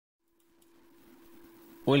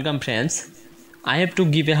Welcome friends. I have to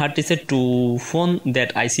give a hard reset to phone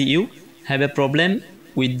that I see you have a problem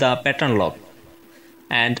with the pattern lock,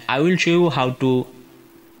 and I will show you how to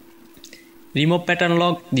remove pattern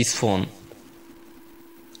lock this phone.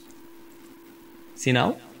 See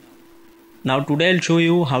now today I'll show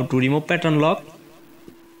you how to remove pattern lock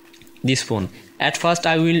this phone. At first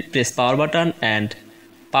I will press power button and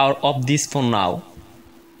power off this phone now.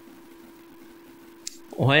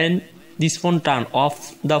 When this phone turn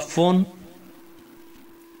off the phone,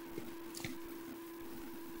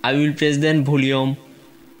 I will press then volume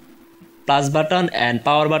plus button and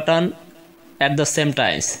power button at the same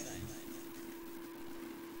times,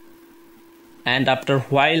 and after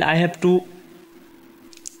while I have to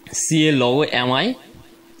see a logo MI.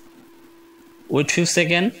 Wait few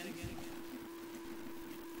seconds,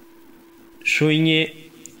 showing a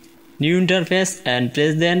new interface, and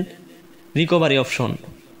press then recovery option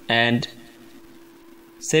and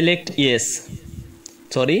select yes.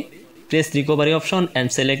 Press recovery option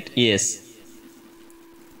and select yes.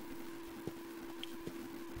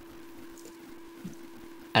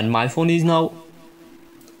 And my phone is now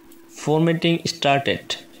formatting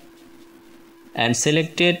started, and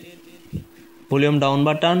selected volume down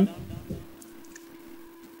button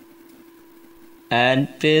and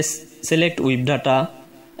press select with data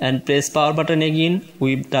and press power button again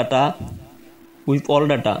with data, with all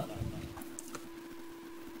data.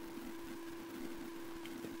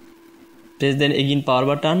 Press then again power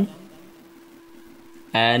button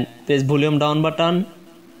and press volume down button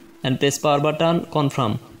and press power button,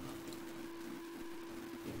 confirm.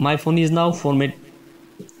 My phone is now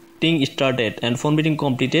formatting started and formatting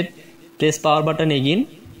completed. Press power button again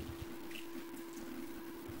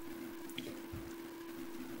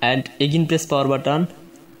and again press power button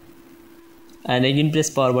and again press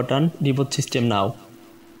power button. Reboot system now.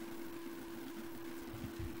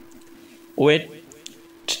 Wait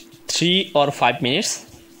 3 or 5 minutes.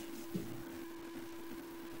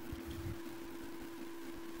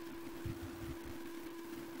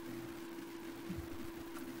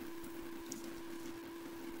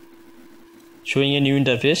 Showing a new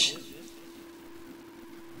interface.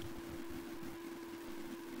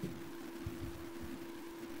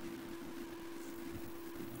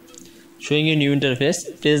 Showing a new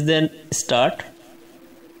interface. Press then start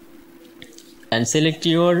and select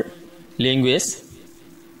your language.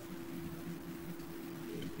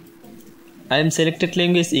 I am selected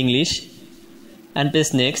language English, and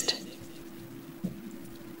press next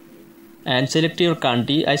and select your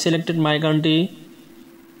country. I selected my country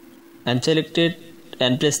and selected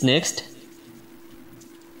and press next.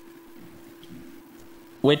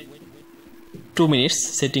 Wait 2 minutes,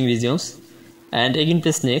 setting resumes, and again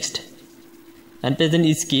press next and press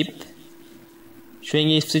then skip. Showing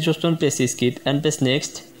a switch option, press skip and press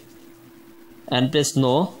next and press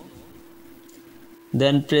no.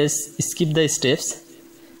 Then press skip the steps,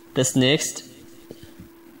 press next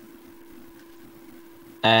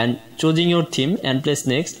and choosing your theme and press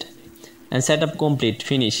next and setup complete,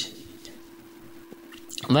 finish.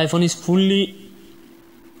 My phone is fully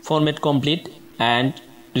format complete and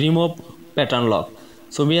remove pattern lock.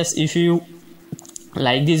 So yes, if you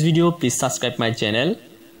like this video, please subscribe my channel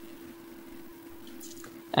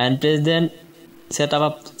and press then setup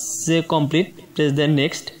up say complete, press then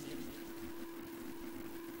next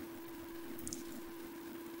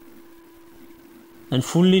and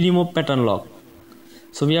fully remove pattern lock.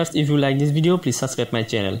 So viewers, if you like this video, please subscribe my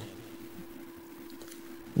channel.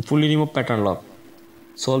 Fully remove pattern lock.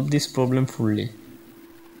 Solve this problem fully.